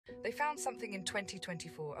They found something in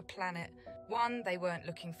 2024, a planet, one they weren't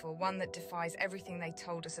looking for, one that defies everything they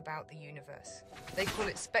told us about the universe. They call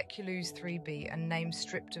it SPECULOOS-3b, a name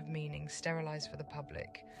stripped of meaning, sterilised for the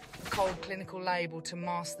public. A cold clinical label to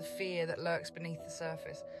mask the fear that lurks beneath the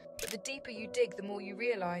surface. But the deeper you dig, the more you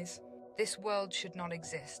realise this world should not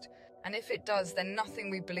exist. And if it does, then nothing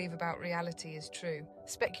we believe about reality is true.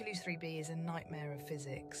 SPECULOOS-3b is a nightmare of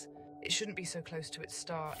physics. It shouldn't be so close to its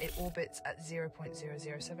star. It orbits at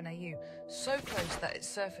 0.007 AU, so close that its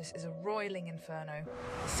surface is a roiling inferno,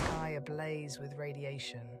 the sky ablaze with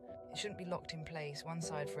radiation. It shouldn't be locked in place, one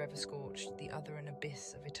side forever scorched, the other an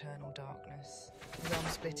abyss of eternal darkness. The realm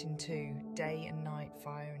split in two, day and night,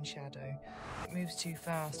 fire and shadow. It moves too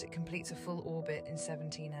fast. It completes a full orbit in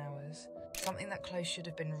 17 hours. Something that close should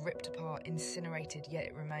have been ripped apart, incinerated, yet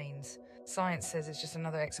it remains. Science says it's just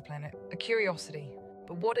another exoplanet, a curiosity.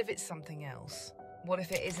 But what if it's something else? What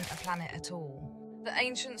if it isn't a planet at all? The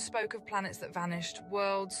ancients spoke of planets that vanished,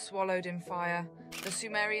 worlds swallowed in fire. The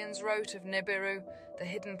Sumerians wrote of Nibiru, the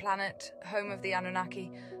hidden planet, home of the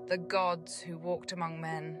Anunnaki, the gods who walked among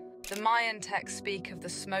men. The Mayan texts speak of the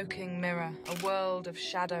smoking mirror, a world of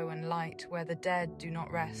shadow and light where the dead do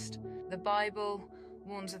not rest. The Bible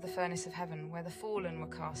warns of the furnace of heaven, where the fallen were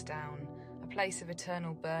cast down, a place of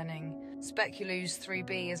eternal burning.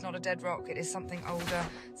 SPECULOOS-3b is not a dead rock, it is something older,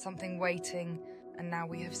 something waiting, and now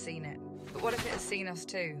we have seen it. But what if it has seen us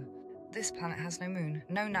too? This planet has no moon,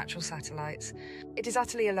 no natural satellites. It is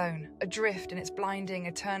utterly alone, adrift in its blinding,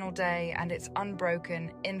 eternal day and its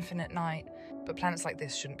unbroken, infinite night. But planets like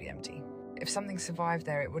this shouldn't be empty. If something survived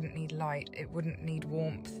there, it wouldn't need light, it wouldn't need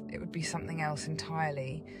warmth, it would be something else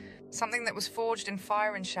entirely. Something that was forged in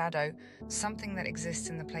fire and shadow, something that exists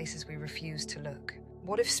in the places we refuse to look.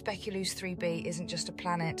 What if SPECULOOS-3b isn't just a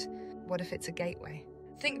planet? What if it's a gateway?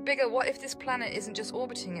 Think bigger, what if this planet isn't just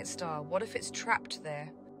orbiting its star? What if it's trapped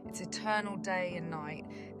there? Its eternal day and night,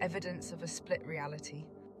 evidence of a split reality.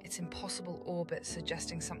 Its impossible orbit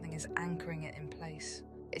suggesting something is anchoring it in place.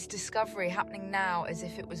 Its discovery happening now as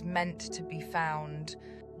if it was meant to be found.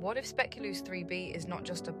 What if SPECULOOS-3b is not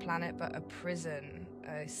just a planet but a prison,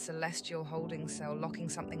 a celestial holding cell locking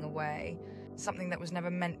something away, something that was never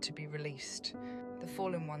meant to be released? The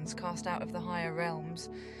fallen ones cast out of the higher realms,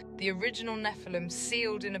 the original Nephilim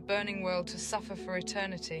sealed in a burning world to suffer for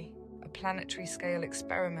eternity. A planetary scale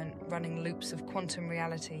experiment running loops of quantum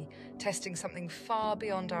reality, testing something far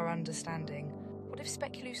beyond our understanding. What if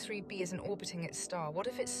SPECULOOS-3b isn't orbiting its star? What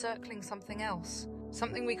if it's circling something else?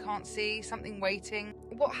 Something we can't see, something waiting.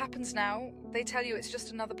 What happens now? They tell you it's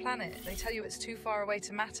just another planet. They tell you it's too far away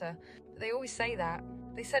to matter. But they always say that.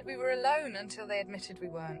 They said we were alone until they admitted we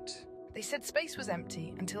weren't. They said space was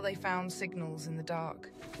empty until they found signals in the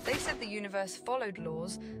dark. They said the universe followed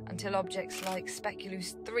laws until objects like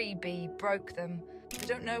SPECULOOS-3b broke them. They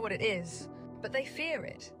don't know what it is, but they fear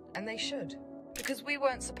it, and they should. Because we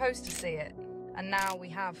weren't supposed to see it, and now we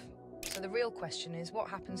have. So the real question is, what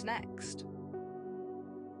happens next?